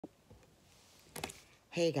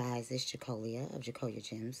Hey guys, it's Jacolia of Jacolia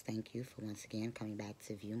Gems. Thank you for once again coming back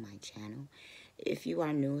to view my channel. If you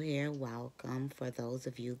are new here, welcome. For those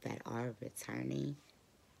of you that are returning,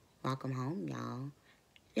 welcome home, y'all.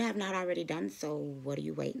 If you have not already done so, what are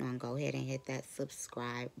you waiting on? Go ahead and hit that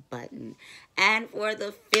subscribe button. And for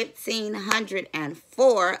the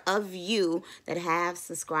 1,504 of you that have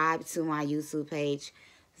subscribed to my YouTube page,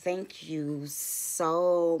 thank you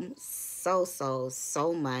so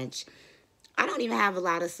much. I don't even have a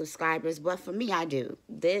lot of subscribers, but for me, I do.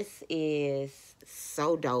 This is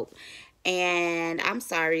so dope. And I'm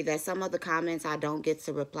sorry that some of the comments I don't get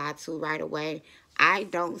to reply to right away. I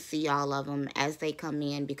don't see all of them as they come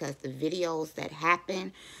in because the videos that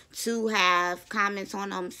happen to have comments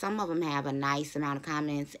on them, some of them have a nice amount of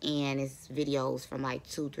comments, and it's videos from like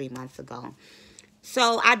 2-3 months ago.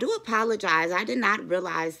 So I do apologize. I did not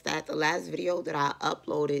realize that the last video that I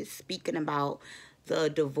uploaded speaking about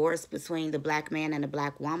the divorce between the black man and the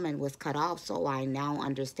black woman was cut off. So I now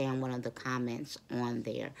understand one of the comments on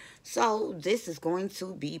there. So this is going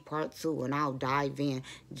to be part 2, and I'll dive in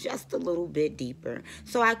just a little bit deeper.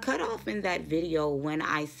 So I cut off in that video when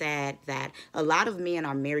I said that a lot of men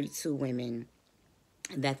are married to women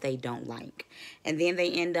that they don't like, and then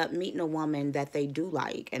they end up meeting a woman that they do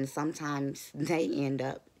like, and sometimes they end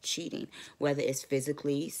up cheating, whether it's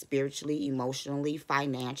physically, spiritually, emotionally,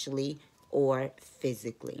 financially, or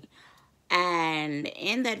physically. And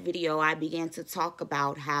in that video, I began to talk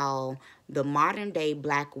about how the modern day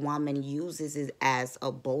black woman uses it as a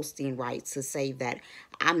boasting right to say that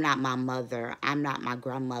I'm not my mother, I'm not my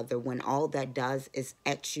grandmother, when all that does is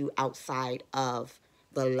etch you outside of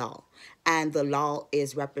the law. And the law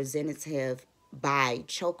is representative by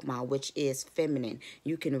Chokmah, which is feminine.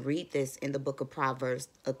 You can read this in the book of Proverbs,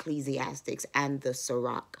 Ecclesiastics, and the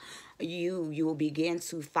Sirach. You will begin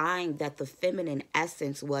to find that the feminine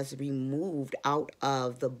essence was removed out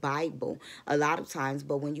of the Bible a lot of times.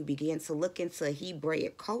 But when you begin to look into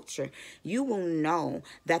Hebraic culture, you will know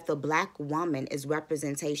that the black woman is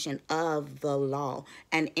representation of the law.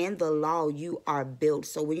 And in the law, you are built.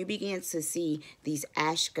 So when you begin to see these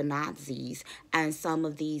Ashkenazis and some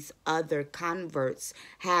of these other converts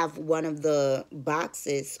have one of the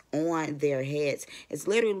boxes on their heads, it's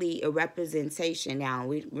literally a representation. Now,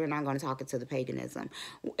 we're not going to talk into the paganism.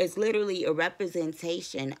 It's literally a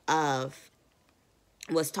representation of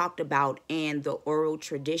what's talked about in the oral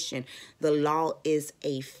tradition. The law is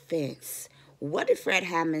a fence. What did Fred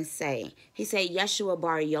Hammond say? He said, Yeshua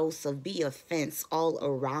Bar Yosef, be a fence all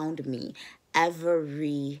around me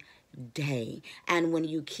every day. And when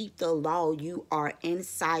you keep the law, you are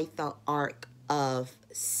inside the ark of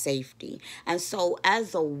safety. And so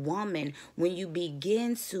as a woman, when you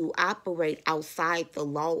begin to operate outside the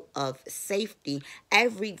law of safety,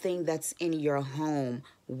 everything that's in your home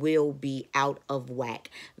will be out of whack.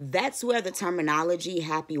 That's where the terminology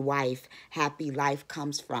happy wife, happy life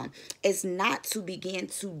comes from. It's not to begin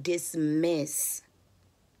to dismiss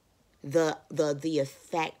the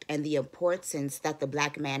effect and the importance that the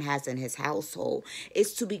black man has in his household.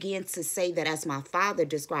 Is to begin to say that, as my father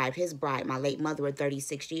described his bride, my late mother of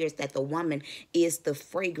 36 years, that the woman is the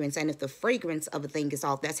fragrance. And if the fragrance of a thing is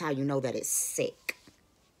off, that's how you know that it's sick.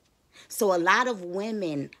 So a lot of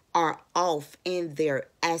women are off in their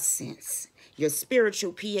essence. Your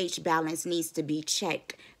spiritual pH balance needs to be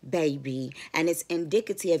checked, baby. And it's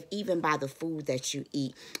indicative even by the food that you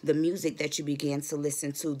eat, the music that you begin to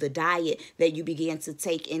listen to, the diet that you begin to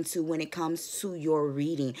take into when it comes to your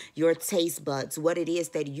reading, your taste buds, what it is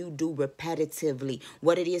that you do repetitively,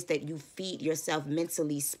 what it is that you feed yourself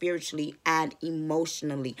mentally, spiritually, and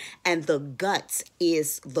emotionally. And the guts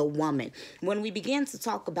is the woman. When we begin to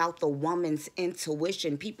talk about the woman's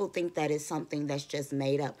intuition, people think that is something that's just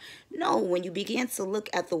made up. No, when you begin to look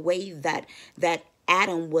at the way that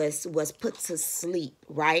Adam was put to sleep,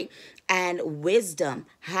 right? And wisdom,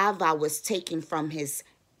 Hava, was taken from his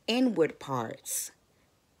inward parts.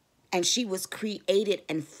 And she was created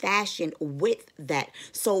and fashioned with that.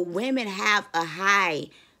 So women have a high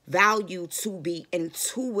value to be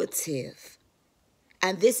intuitive.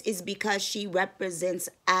 And this is because she represents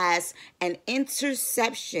as an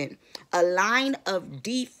interception, a line of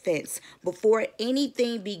defense before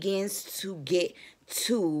anything begins to get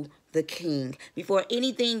to the king, before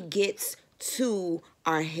anything gets to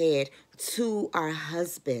our head, to our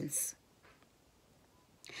husbands.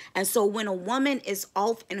 And so when a woman is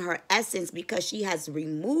off in her essence because she has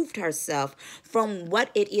removed herself from what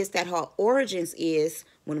it is that her origins is,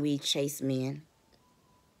 when we chase men,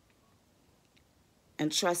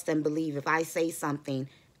 and trust and believe, if I say something,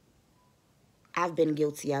 I've been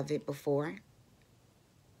guilty of it before.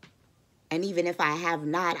 And even if I have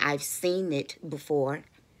not, I've seen it before.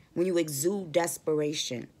 When you exude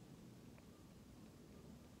desperation.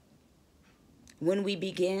 When we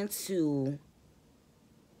begin to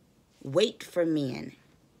wait for men.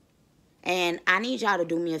 And I need y'all to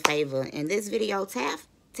do me a favor. In this video,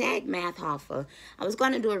 tag Math Hoffa. I was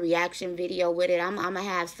going to do a reaction video with it. I'm going to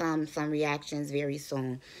have some reactions very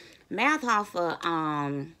soon. Math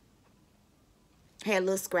Hoffa had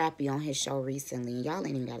Lil Scrappy on his show recently. Y'all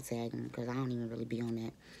ain't even got to tag him because I don't even really be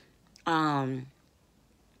on that.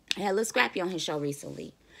 Had Lil Scrappy on his show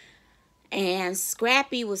recently. And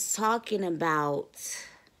Scrappy was talking about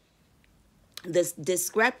the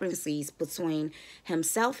discrepancies between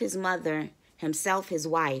himself, his mother, himself, his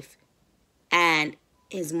wife, and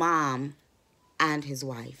his mom and his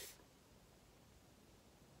wife.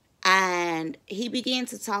 And he began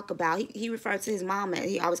to talk about, he referred to his mama,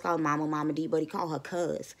 he always called Mama D, but he called her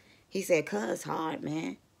cuz. He said, cuz hard,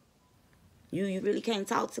 man. You really can't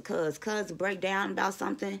talk to cuz. Cuz break down about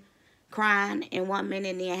something, crying in 1 minute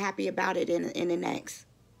and then happy about it in the next.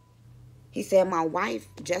 He said, my wife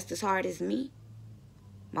just as hard as me.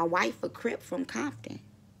 My wife a Crip from Compton.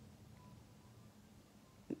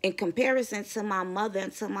 In comparison to my mother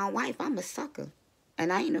and to my wife, I'm a sucker.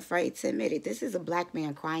 And I ain't afraid to admit it. This is a black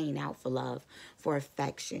man crying out for love, for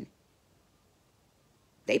affection.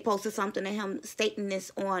 They posted something to him stating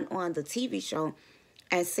this on the TV show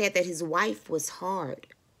and said that his wife was hard.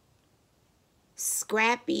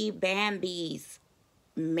 Scrappy Bambi's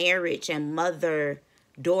marriage and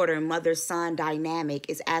mother-daughter, mother-son dynamic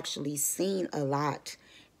is actually seen a lot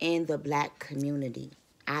in the black community.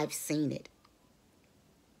 I've seen it.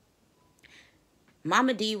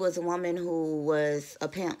 Mama D was a woman who was a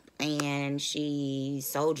pimp and she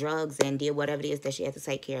sold drugs and did whatever it is that she had to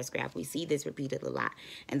take care of Scrap. We see this repeated a lot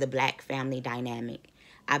in the black family dynamic.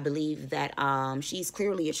 I believe that she's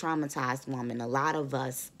clearly a traumatized woman. A lot of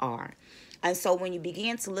us are. And so when you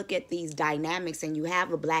begin to look at these dynamics and you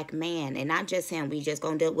have a black man, and not just him, we just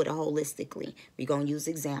going to deal with it holistically. We're going to use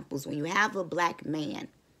examples. When you have a black man,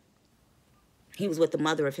 he was with the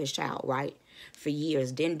mother of his child, right? For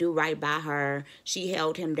years, didn't do right by her. She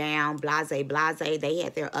held him down, blase, blase. They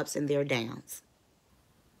had their ups and their downs.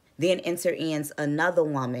 Then enter ends another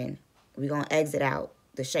woman. We're going to exit out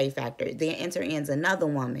the shade factor. Then enter ends another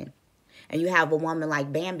woman. And you have a woman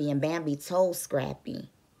like Bambi, and Bambi told Scrappy,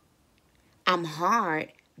 I'm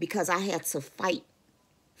hard because I had to fight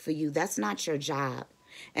for you. That's not your job.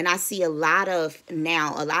 And I see a lot of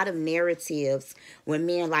narratives when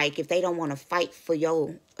men, like, if they don't want to fight for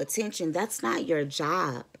your attention, that's not your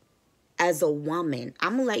job as a woman.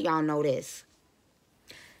 I'm going to let y'all know this.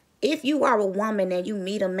 If you are a woman and you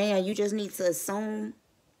meet a man, you just need to assume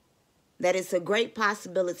that it's a great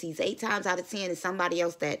possibility. 8 times out of 10 is somebody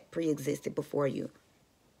else that pre-existed before you,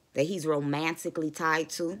 that he's romantically tied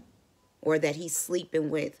to, or that he's sleeping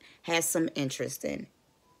with, has some interest in.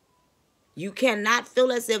 You cannot feel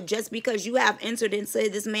as if just because you have entered into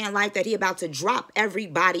this man's life that he about to drop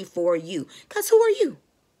everybody for you. Because who are you?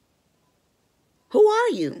 Who are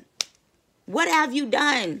you? What have you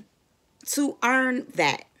done to earn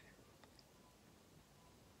that?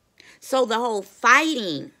 So the whole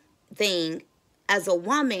fighting thing as a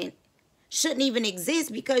woman shouldn't even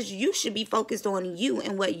exist, because you should be focused on you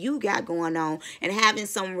and what you got going on and having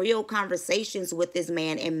some real conversations with this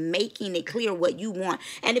man and making it clear what you want.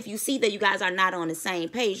 And if you see that you guys are not on the same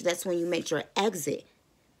page, that's when you make your exit.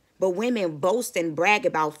 But women boast and brag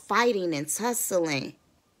about fighting and tussling.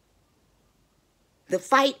 The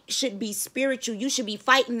fight should be spiritual. You should be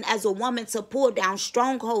fighting as a woman to pull down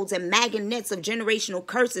strongholds and magnets of generational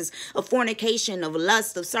curses, of fornication, of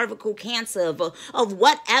lust, of cervical cancer, of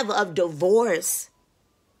whatever, of divorce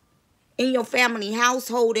in your family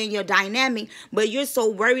household, in your dynamic. But you're so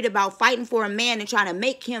worried about fighting for a man and trying to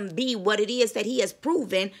make him be what it is that he has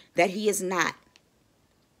proven that he is not.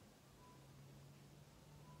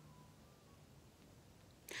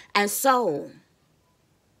 And so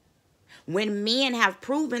when men have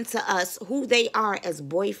proven to us who they are as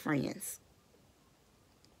boyfriends,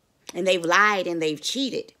 and they've lied and they've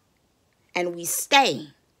cheated, and we stay,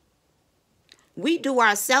 we do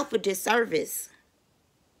ourselves a disservice.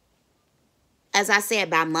 As I said,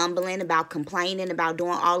 about mumbling, about complaining, about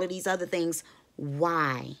doing all of these other things.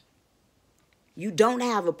 Why? You don't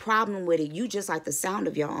have a problem with it. You just like the sound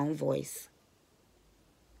of your own voice.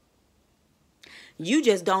 You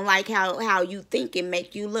just don't like how you think and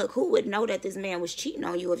make you look. Who would know that this man was cheating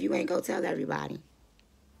on you if you ain't go tell everybody?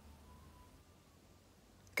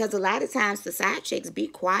 Because a lot of times the side chicks be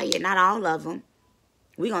quiet. Not all of them.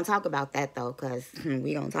 We're going to talk about that, though, because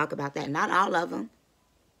we're going to talk about that. Not all of them.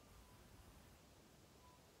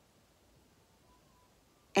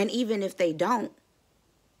 And even if they don't,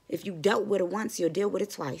 if you dealt with it once, you'll deal with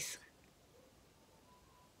it twice.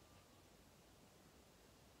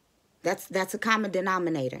 That's a common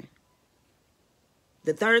denominator.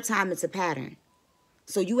 The third time, it's a pattern.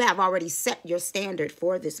 So you have already set your standard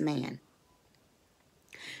for this man.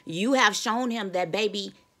 You have shown him that,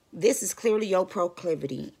 baby, this is clearly your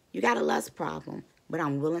proclivity. You got a lust problem, but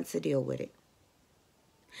I'm willing to deal with it.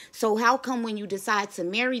 So how come when you decide to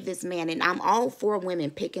marry this man, and I'm all for women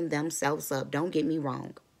picking themselves up, don't get me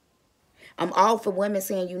wrong. I'm all for women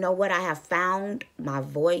saying, you know what, I have found my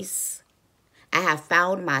voice. I have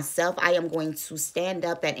found myself. I am going to stand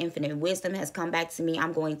up. That infinite wisdom has come back to me.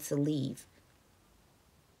 I'm going to leave.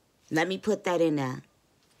 Let me put that in there.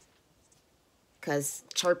 Because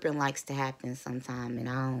chirping likes to happen sometime. And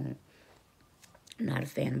I'm not a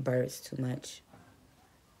fan of birds too much.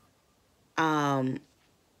 And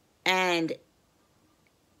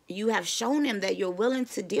you have shown him that you're willing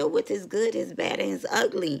to deal with his good, his bad, and his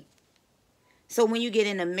ugly. So when you get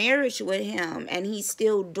in a marriage with him and he's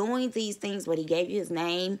still doing these things, but he gave you his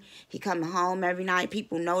name, he coming home every night,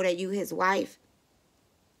 people know that you his wife.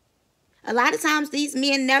 A lot of times these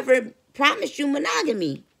men never promised you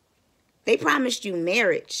monogamy. They promised you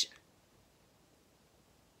marriage.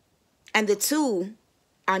 And the two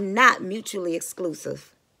are not mutually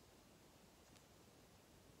exclusive.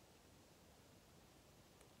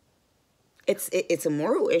 It's a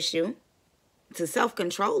moral issue. It's a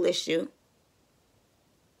self-control issue.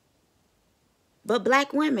 But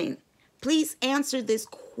black women, please answer this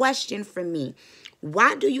question for me.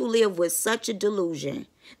 Why do you live with such a delusion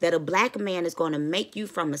that a black man is going to make you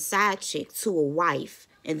from a side chick to a wife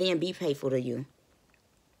and then be faithful to you?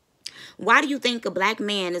 Why do you think a black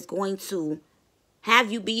man is going to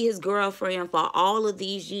have you be his girlfriend for all of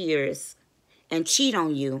these years and cheat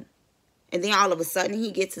on you? And then all of a sudden he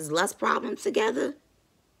gets his lust problems together?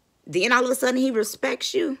 Then all of a sudden he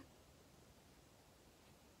respects you?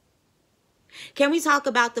 Can we talk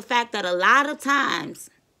about the fact that a lot of times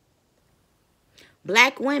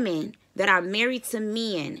black women that are married to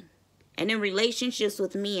men and in relationships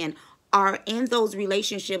with men are in those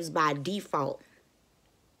relationships by default?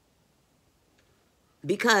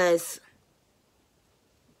 Because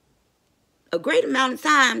a great amount of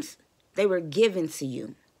times they were given to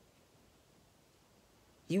you.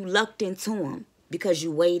 You lucked into them because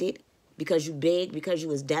you waited, because you begged, because you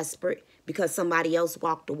was desperate, because somebody else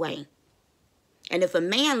walked away. And if a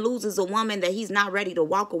man loses a woman that he's not ready to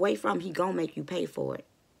walk away from, he gonna make you pay for it.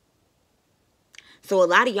 So a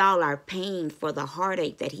lot of y'all are paying for the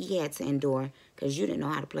heartache that he had to endure because you didn't know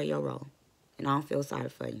how to play your role. And I don't feel sorry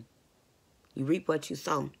for you. You reap what you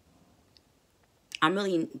sow. I'm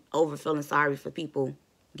really over feeling sorry for people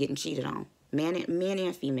getting cheated on. Men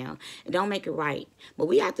and female. It don't make it right. But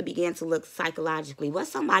we have to begin to look psychologically. What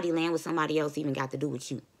somebody laying with somebody else even got to do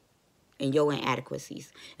with you and your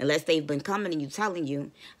inadequacies? Unless they've been coming and you telling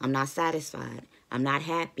you, I'm not satisfied. I'm not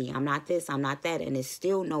happy. I'm not this. I'm not that. And it's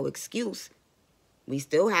still no excuse. We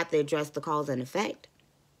still have to address the cause and effect.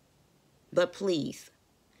 But please,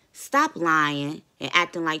 stop lying and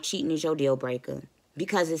acting like cheating is your deal breaker.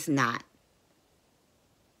 Because it's not.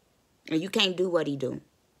 And you can't do what he do.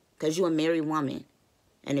 Because you're a married woman.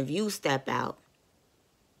 And if you step out,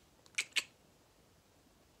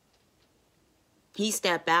 he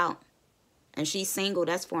step out, and she's single,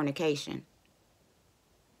 that's fornication.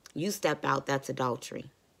 You step out, that's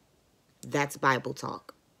adultery. That's Bible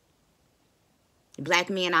talk.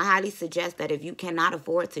 Black men, I highly suggest that if you cannot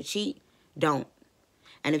afford to cheat, don't.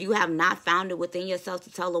 And if you have not found it within yourself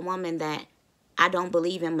to tell a woman that I don't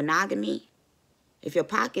believe in monogamy, if your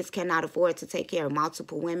pockets cannot afford to take care of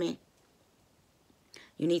multiple women,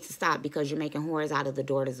 you need to stop because you're making whores out of the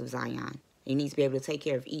daughters of Zion. You need to be able to take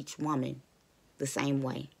care of each woman the same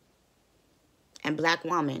way. And black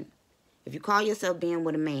woman, if you call yourself being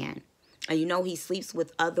with a man and you know he sleeps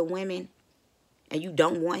with other women and you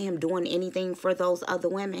don't want him doing anything for those other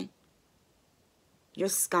women, you're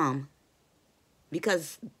scum.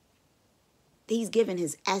 Because he's given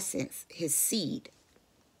his essence, his seed,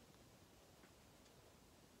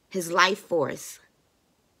 his life force,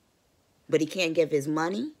 but he can't give his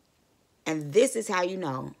money. And this is how you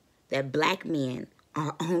know that black men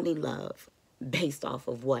are only loved based off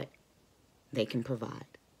of what they can provide.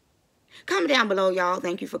 Comment down below, y'all.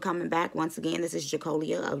 Thank you for coming back. Once again, this is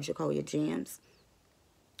Jacolia of Jacolia Gems.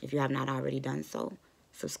 If you have not already done so,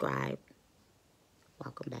 subscribe.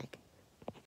 Welcome back.